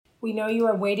We know you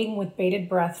are waiting with bated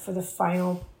breath for the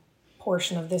final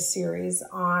portion of this series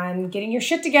on getting your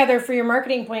shit together for your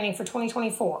marketing planning for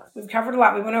 2024. We've covered a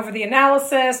lot. We went over the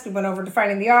analysis, we went over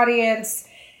defining the audience,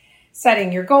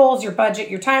 setting your goals, your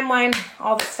budget, your timeline,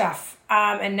 all the stuff.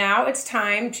 And now it's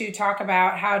time to talk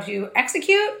about how to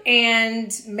execute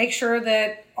and make sure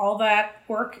that all that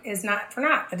work is not for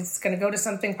naught, that it's going to go to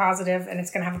something positive and it's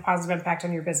going to have a positive impact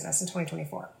on your business in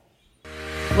 2024.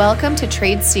 Welcome to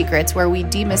Trade Secrets, where we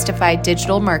demystify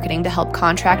digital marketing to help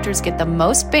contractors get the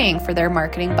most bang for their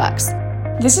marketing bucks.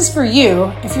 This is for you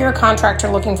if you're a contractor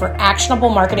looking for actionable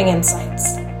marketing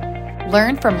insights.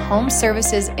 Learn from home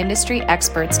services industry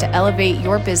experts to elevate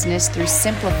your business through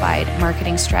simplified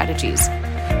marketing strategies.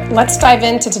 Let's dive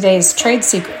into today's trade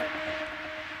secret.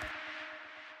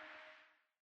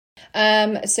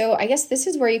 So I guess this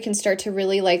is where you can start to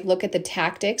really look at the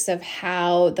tactics of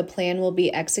how the plan will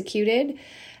be executed.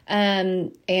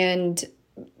 And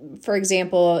for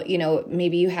example,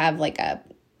 maybe you have a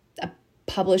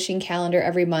publishing calendar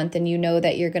every month and you know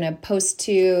that you're going to post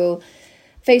to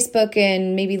Facebook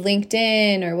and maybe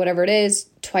LinkedIn or whatever it is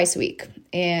twice a week.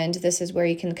 And this is where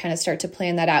you can kind of start to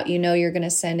plan that out. You're going to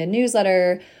send a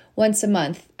newsletter once a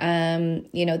month.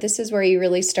 This is where you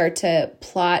really start to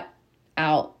plot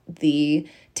out the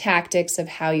tactics of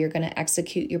how you're going to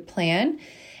execute your plan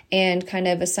and kind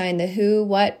of assign the who,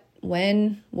 what,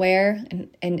 when, where,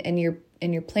 and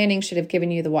your planning should have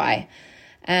given you the why.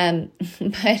 But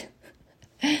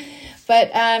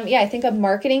I think a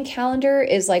marketing calendar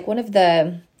is one of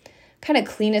the kind of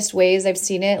cleanest ways I've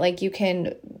seen it. You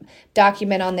can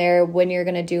document on there when you're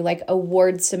going to do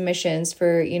award submissions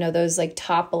for, those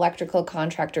top electrical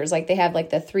contractors. They have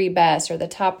the 3 best or the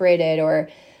top rated, or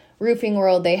Roofing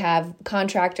World, they have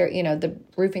contractor, the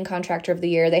roofing contractor of the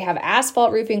year. They have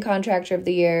asphalt roofing contractor of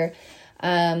the year.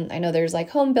 I know there's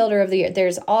home builder of the year.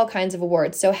 There's all kinds of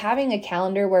awards. So having a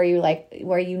calendar where you're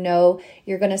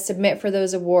going to submit for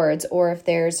those awards, or if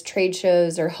there's trade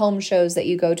shows or home shows that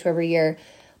you go to every year,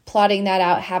 plotting that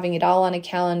out, having it all on a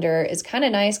calendar is kind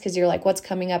of nice because you're what's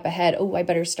coming up ahead? Oh, I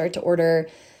better start to order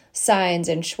signs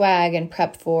and swag and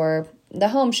prep for the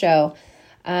home show.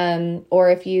 Or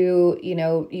if you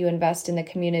invest in the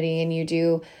community and you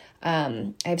do,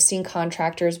 I've seen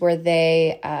contractors where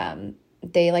they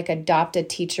adopt a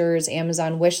teacher's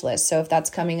Amazon wish list. So if that's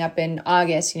coming up in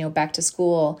August, back to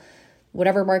school,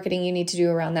 whatever marketing you need to do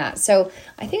around that. So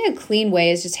I think a clean way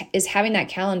is having that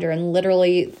calendar and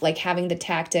literally having the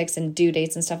tactics and due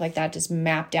dates and stuff like that just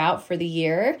mapped out for the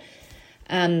year,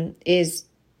 is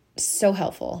so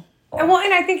helpful. And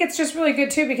I think it's just really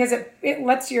good too, because it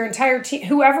lets your entire team,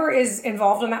 whoever is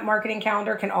involved in that marketing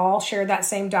calendar, can all share that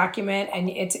same document. And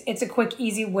it's a quick,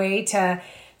 easy way to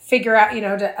figure out,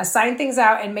 to assign things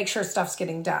out and make sure stuff's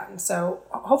getting done. So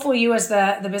hopefully you as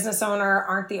the business owner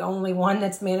aren't the only one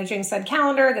that's managing said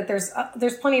calendar, that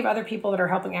there's plenty of other people that are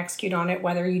helping execute on it,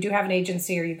 whether you do have an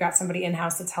agency or you've got somebody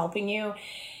in-house that's helping you.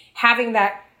 Having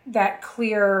that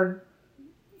clear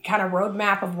kind of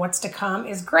roadmap of what's to come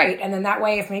is great. And then that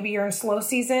way, if maybe you're in slow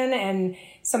season and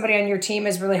somebody on your team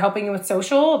is really helping you with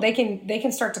social, they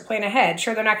can start to plan ahead.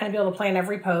 Sure, they're not going to be able to plan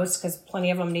every post because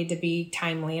plenty of them need to be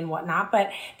timely and whatnot,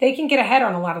 but they can get ahead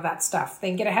on a lot of that stuff. They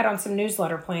can get ahead on some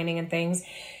newsletter planning and things,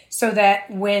 so that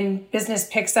when business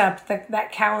picks up,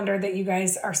 that calendar that you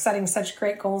guys are setting such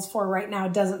great goals for right now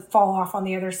doesn't fall off on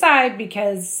the other side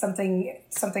because something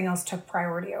else took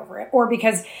priority over it, or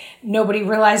because nobody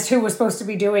realized who was supposed to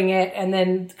be doing it. And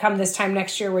then come this time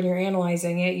next year when you're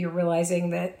analyzing it, you're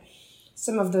realizing that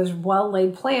some of those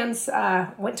well-laid plans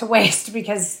went to waste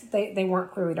because they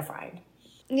weren't clearly defined.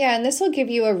 Yeah, and this will give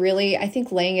you I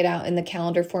think laying it out in the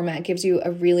calendar format gives you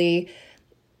a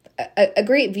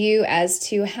great view as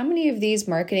to how many of these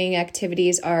marketing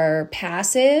activities are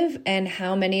passive and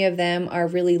how many of them are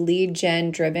really lead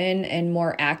gen driven and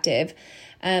more active.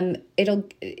 I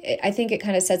think it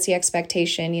kind of sets the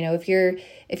expectation,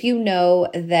 if you know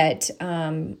that,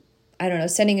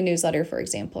 sending a newsletter, for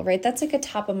example, right? That's a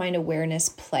top of mind awareness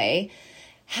play.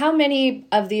 How many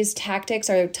of these tactics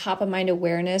are top of mind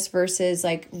awareness versus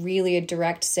really a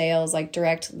direct sales,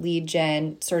 direct lead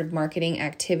gen sort of marketing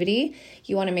activity?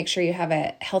 You want to make sure you have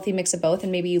a healthy mix of both,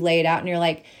 and maybe you lay it out and you're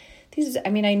I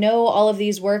know all of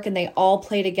these work and they all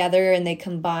play together and they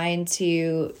combine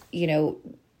to,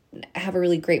 have a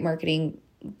really great marketing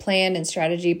plan and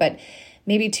strategy, but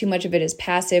maybe too much of it is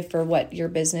passive for what your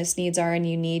business needs are, and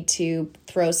you need to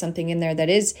throw something in there that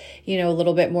is, a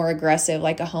little bit more aggressive,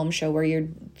 like a home show where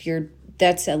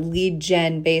that's a lead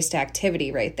gen based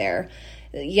activity right there.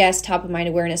 yes, top of mind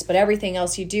awareness, but everything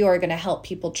else you do are going to help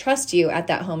people trust you at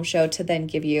that home show to then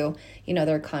give you,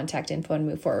 their contact info and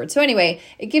move forward. So anyway,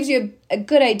 it gives you a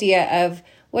good idea of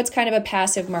what's kind of a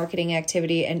passive marketing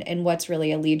activity and what's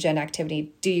really a lead gen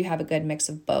activity. Do you have a good mix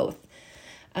of both?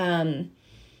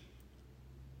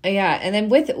 Yeah. And then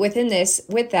with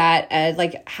that,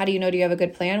 like, how do you know, do you have a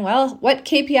good plan? Well, what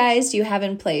KPIs do you have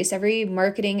in place? Every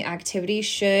marketing activity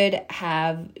should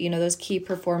have, those key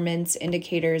performance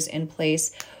indicators in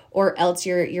place, or else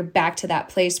you're back to that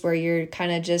place where you're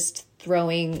kind of just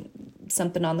throwing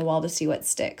something on the wall to see what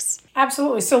sticks.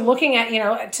 Absolutely. So looking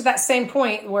at, to that same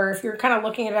point where if you're kind of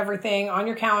looking at everything on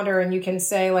your calendar and you can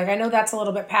say, like, I know that's a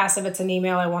little bit passive. It's an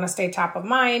email. I want to stay top of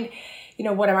mind.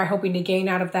 What am I hoping to gain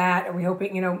out of that? Are we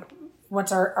hoping,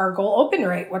 what's our goal open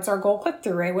rate? What's our goal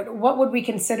click-through rate? What would we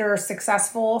consider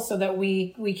successful so that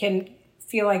we can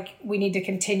feel like we need to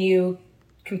continue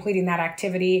completing that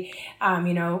activity?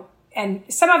 And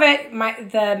some of it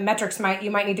the metrics you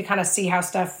might need to kind of see how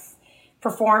stuff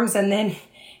performs and then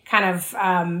kind of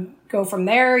go from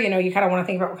there. You kind of want to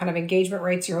think about what kind of engagement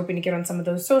rates you're hoping to get on some of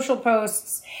those social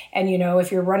posts. And,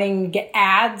 if you're running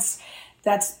ads,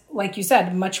 that's, like you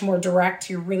said, much more direct.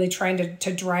 You're really trying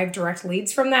to drive direct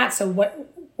leads from that. So what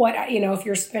if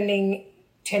you're spending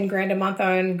 $10,000 a month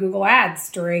on Google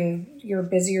Ads during your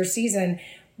busier season,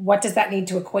 what does that need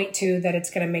to equate to that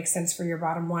it's going to make sense for your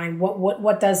bottom line?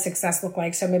 What does success look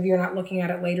like? So maybe you're not looking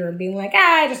at it later and being like,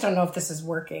 I just don't know if this is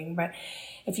working. But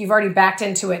if you've already backed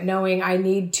into it, knowing I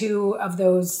need 2 of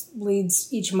those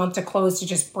leads each month to close to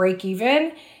just break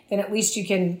even, then at least you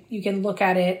can look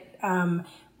at it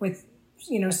with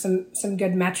some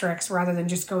good metrics rather than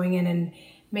just going in and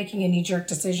making a knee-jerk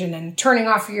decision and turning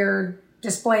off your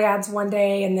display ads one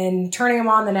day and then turning them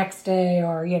on the next day,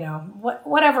 or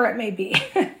whatever it may be.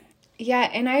 Yeah,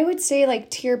 and I would say,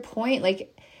 like, to your point,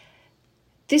 like,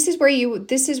 this is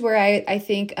where I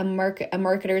think a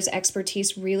marketer's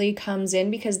expertise really comes in,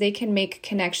 because they can make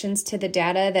connections to the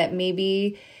data that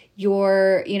maybe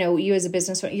you as a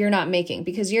business, you're not making,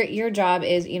 because your job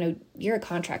is, you're a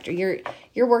contractor,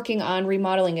 you're working on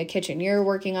remodeling a kitchen, you're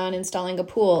working on installing a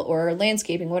pool or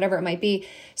landscaping, whatever it might be.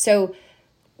 So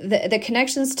the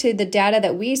connections to the data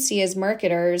that we see as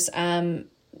marketers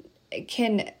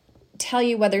can tell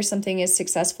you whether something is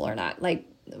successful or not. Like,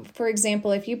 for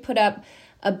example, if you put up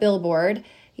a billboard,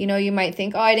 you might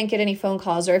think, I didn't get any phone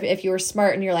calls. Or if you were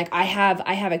smart and you're like, I have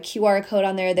a QR code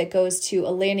on there that goes to a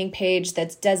landing page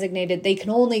that's designated, they can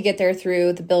only get there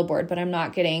through the billboard, but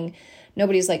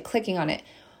nobody's like clicking on it.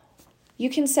 You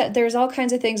can there's all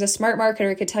kinds of things a smart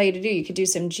marketer could tell you to do. You could do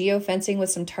some geofencing with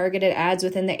some targeted ads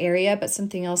within the area, but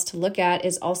something else to look at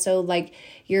is also like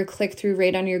your click-through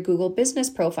rate on your Google business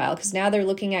profile, because now they're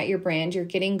looking at your brand, you're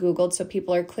getting Googled, so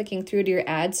people are clicking through to your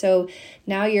ad. So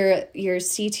now your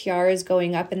CTR is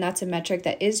going up, and that's a metric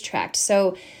that is tracked.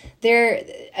 So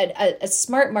a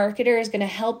smart marketer is going to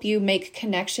help you make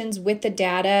connections with the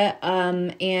data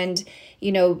and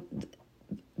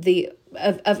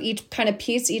of each kind of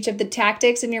piece, each of the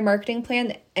tactics in your marketing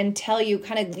plan, and tell you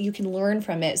you can learn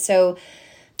from it. So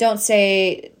don't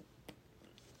say,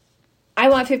 I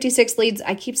want 56 leads.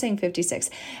 I keep saying 56.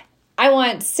 I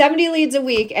want 70 leads a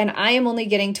week and I am only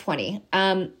getting 20.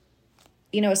 A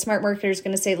smart marketer is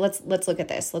going to say, let's look at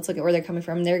this. Let's look at where they're coming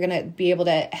from. They're going to be able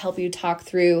to help you talk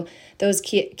through those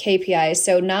KPIs.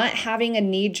 So not having a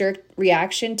knee-jerk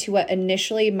reaction to what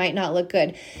initially might not look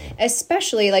good,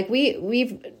 especially like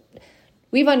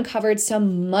we've uncovered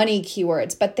some money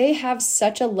keywords, but they have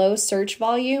such a low search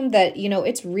volume that,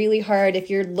 it's really hard. If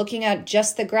you're looking at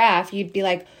just the graph, you'd be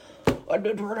like,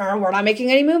 we're not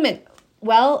making any movement.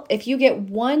 Well, if you get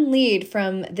one lead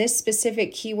from this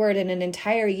specific keyword in an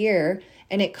entire year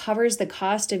and it covers the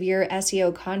cost of your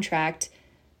SEO contract,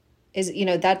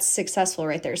 that's successful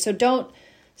right there. So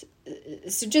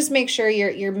just make sure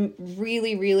you're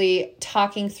really, really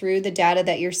talking through the data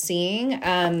that you're seeing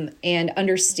and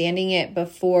understanding it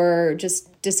before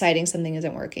just deciding something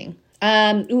isn't working.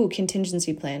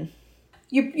 Contingency plan.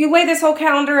 You lay this whole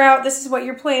calendar out. This is what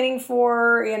you're planning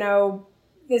for.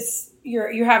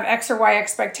 You have X or Y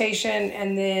expectation,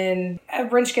 and then a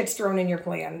wrench gets thrown in your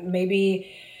plan.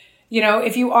 Maybe,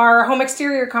 if you are a home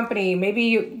exterior company,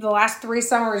 maybe the last 3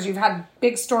 summers you've had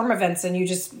big storm events, and that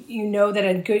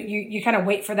you kind of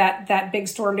wait for that big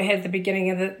storm to hit at the beginning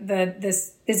of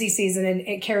this busy season, and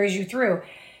it carries you through.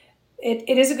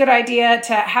 It is a good idea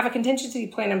to have a contingency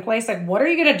plan in place. Like, what are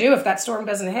you going to do if that storm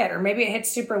doesn't hit? Or maybe it hits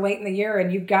super late in the year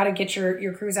and you've got to get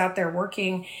your crews out there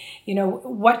working.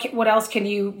 What else can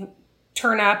you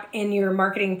turn up in your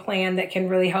marketing plan that can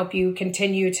really help you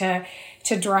continue to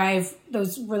drive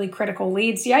those really critical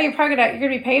leads. Yeah, you're gonna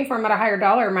be paying for them at a higher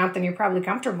dollar amount than you're probably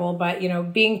comfortable, but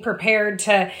being prepared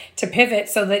to pivot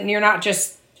so that you're not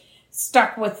just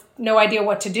stuck with no idea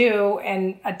what to do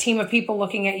and a team of people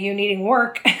looking at you needing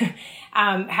work.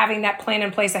 Having that plan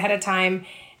in place ahead of time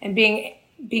and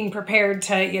being prepared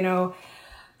to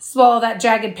swallow that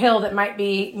jagged pill that might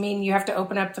mean you have to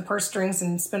open up the purse strings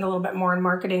and spend a little bit more in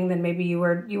marketing than maybe you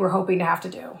were hoping to have to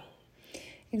do.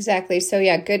 Exactly. So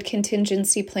yeah, good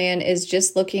contingency plan is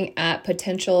just looking at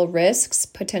potential risks,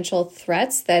 potential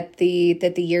threats that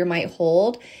the year might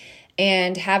hold,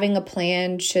 and having a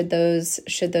plan should those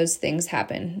things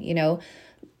happen.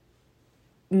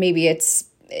 Maybe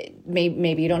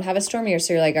maybe you don't have a storm year,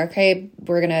 so you're like, okay,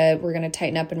 we're gonna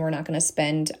tighten up and we're not gonna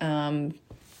spend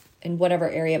in whatever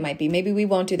area it might be. Maybe we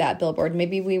won't do that billboard.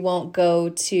 Maybe we won't go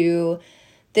to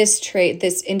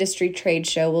this industry trade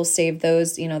show. We'll save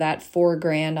those, that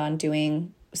 $4,000 on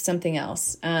doing something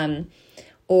else.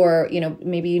 Or,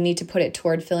 maybe you need to put it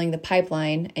toward filling the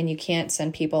pipeline and you can't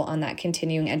send people on that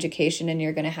continuing education, and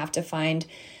you're going to have to find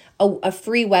a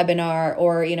free webinar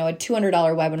or, a $200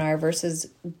 webinar versus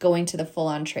going to the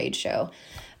full-on trade show.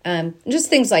 Just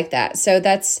things like that. So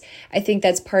I think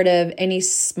that's part of any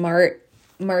smart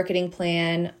marketing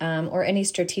plan or any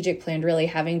strategic plan, really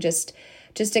having just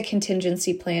a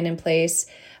contingency plan in place.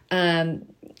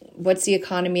 What's the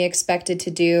economy expected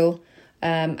to do?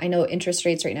 I know interest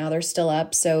rates right now, they're still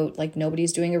up. So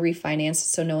nobody's doing a refinance.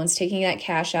 So no one's taking that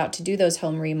cash out to do those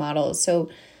home remodels. So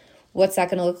what's that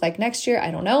going to look like next year?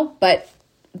 I don't know. But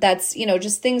that's,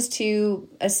 just things to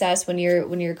assess when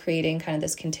you're creating kind of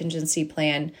this contingency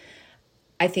plan.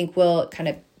 I think will kind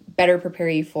of better prepare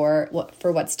you for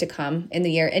what's to come in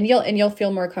the year. And you'll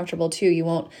feel more comfortable too. You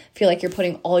won't feel like you're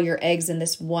putting all your eggs in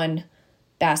this one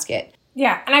basket.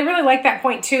 Yeah. And I really like that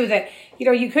point too, that,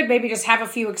 you could maybe just have a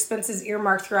few expenses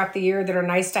earmarked throughout the year that are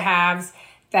nice to haves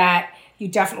that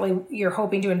you're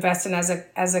hoping to invest in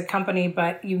as a company,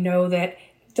 but that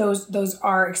those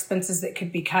are expenses that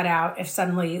could be cut out if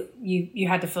suddenly you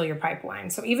had to fill your pipeline.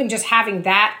 So even just having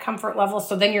that comfort level,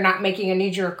 so then you're not making a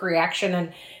knee-jerk reaction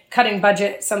and cutting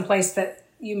budget someplace that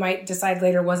you might decide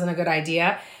later wasn't a good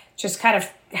idea. Just kind of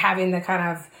having the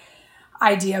kind of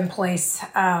idea in place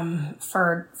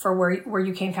for where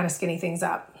you can kind of skinny things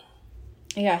up.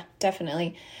 Yeah,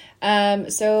 definitely.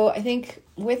 So I think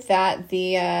with that,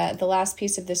 the last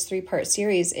piece of this 3-part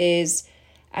series is,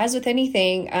 as with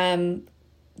anything,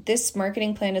 this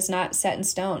marketing plan is not set in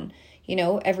stone.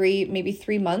 Every maybe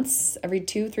 3 months, every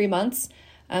 2-3 months,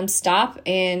 stop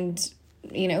and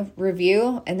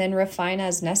review and then refine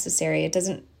as necessary. It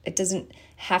doesn't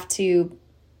have to,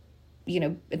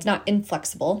 it's not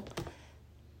inflexible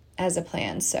as a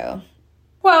plan. So,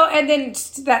 well, and then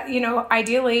that,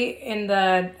 ideally in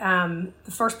the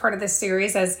first part of this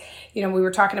series, as we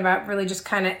were talking about, really just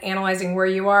kind of analyzing where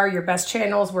you are, your best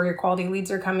channels, where your quality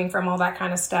leads are coming from, all that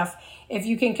kind of stuff. If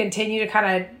you can continue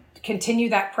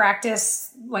that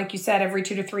practice, like you said, every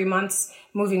 2 to 3 months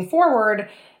moving forward,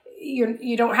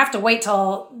 you don't have to wait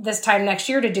till this time next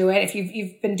year to do it. If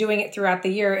you've been doing it throughout the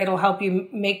year, it'll help you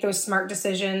make those smart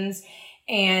decisions,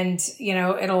 and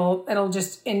it'll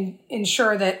just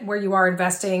ensure that where you are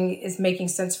investing is making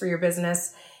sense for your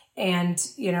business. And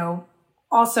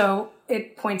also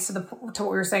it points to what we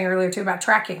were saying earlier too about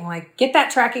tracking. Get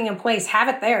that tracking in place, have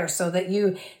it there so that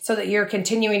you're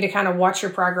continuing to kind of watch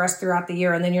your progress throughout the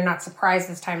year, and then you're not surprised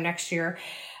this time next year.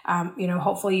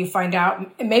 Hopefully you find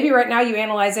out, maybe right now you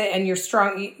analyze it and your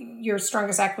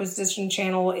strongest acquisition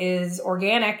channel is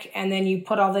organic, and then you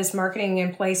put all this marketing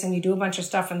in place and you do a bunch of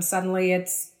stuff and suddenly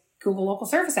it's Google local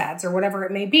service ads or whatever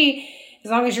it may be. As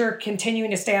long as you're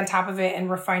continuing to stay on top of it and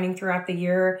refining throughout the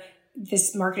year,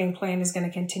 this marketing plan is going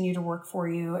to continue to work for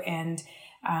you and,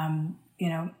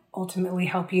 ultimately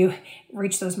help you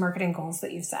reach those marketing goals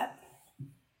that you've set.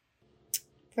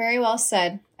 Very well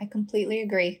said. I completely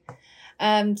agree.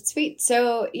 Sweet.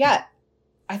 So yeah,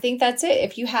 I think that's it.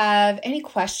 If you have any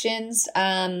questions,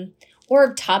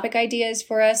 or topic ideas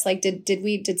for us,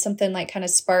 did something kind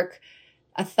of spark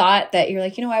a thought that you're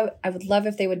like, I would love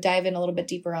if they would dive in a little bit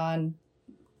deeper on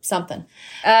something.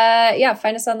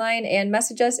 Find us online and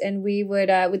message us, and we'd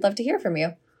love to hear from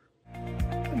you.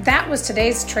 That was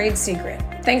today's trade secret.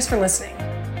 Thanks for listening.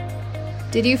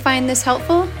 Did you find this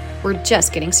helpful? We're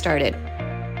just getting started.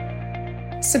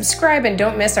 Subscribe and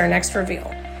don't miss our next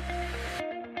reveal.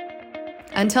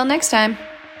 Until next time.